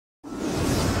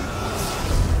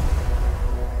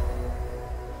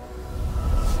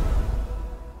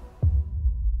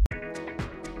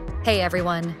Hey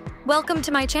everyone, welcome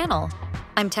to my channel.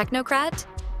 I'm TechnoCradt,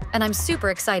 and I'm super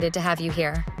excited to have you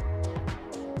here.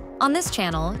 On this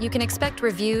channel, you can expect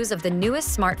reviews of the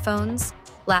newest smartphones,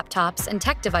 laptops, and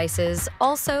tech devices,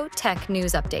 also tech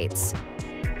news updates.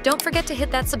 Don't forget to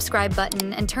hit that subscribe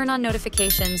button and turn on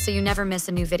notifications so you never miss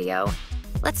a new video.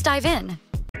 Let's dive in.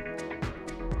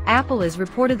 Apple is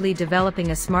reportedly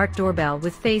developing a smart doorbell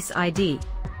with Face ID.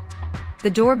 The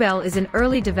doorbell is in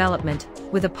early development,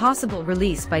 with a possible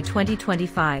release by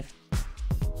 2025.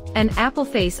 An Apple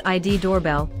Face ID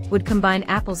doorbell would combine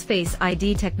Apple's Face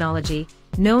ID technology,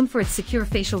 known for its secure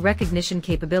facial recognition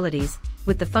capabilities,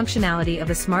 with the functionality of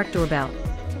a smart doorbell.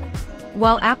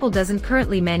 While Apple doesn't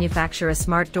currently manufacture a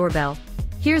smart doorbell,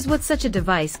 here's what such a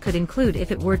device could include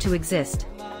if it were to exist.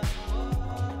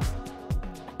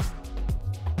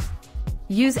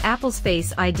 Use Apple's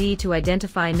Face ID to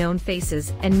identify known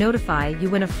faces and notify you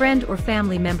when a friend or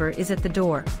family member is at the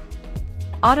door.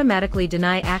 Automatically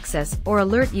deny access or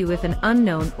alert you if an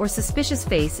unknown or suspicious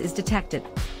face is detected.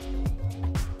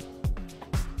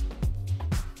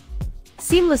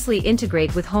 Seamlessly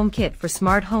integrate with HomeKit for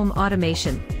smart home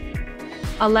automation.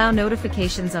 Allow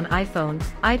notifications on iPhone,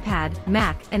 iPad,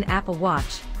 Mac, and Apple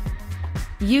Watch.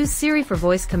 Use Siri for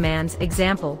voice commands,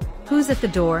 example, "Who's at the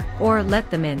door?" or "Let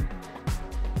them in."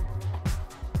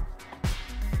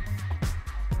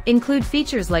 Include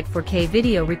features like 4K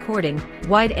video recording,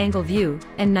 wide-angle view,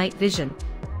 and night vision.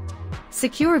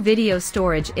 Secure video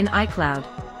storage in iCloud.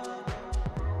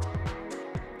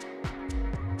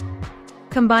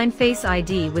 Combine Face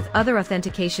ID with other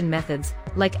authentication methods,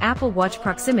 like Apple Watch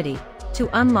proximity, to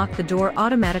unlock the door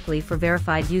automatically for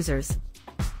verified users.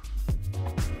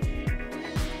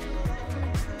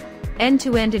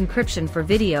 End-to-end encryption for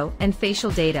video and facial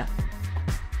data.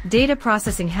 Data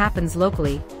processing happens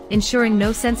locally, ensuring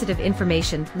no sensitive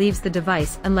information leaves the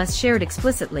device unless shared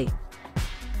explicitly.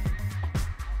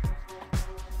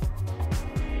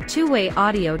 Two-way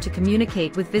audio to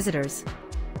communicate with visitors.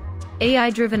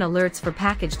 AI-driven alerts for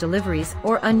package deliveries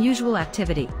or unusual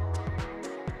activity.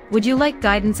 Would you like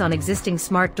guidance on existing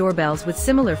smart doorbells with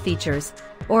similar features,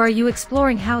 or are you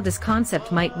exploring how this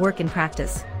concept might work in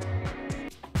practice?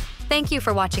 Thank you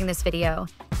for watching this video.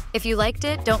 If you liked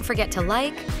it, don't forget to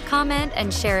like, comment,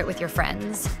 and share it with your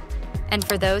friends. And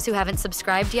for those who haven't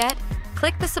subscribed yet,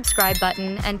 click the subscribe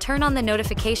button and turn on the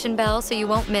notification bell so you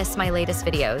won't miss my latest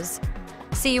videos.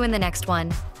 See you in the next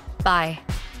one. Bye.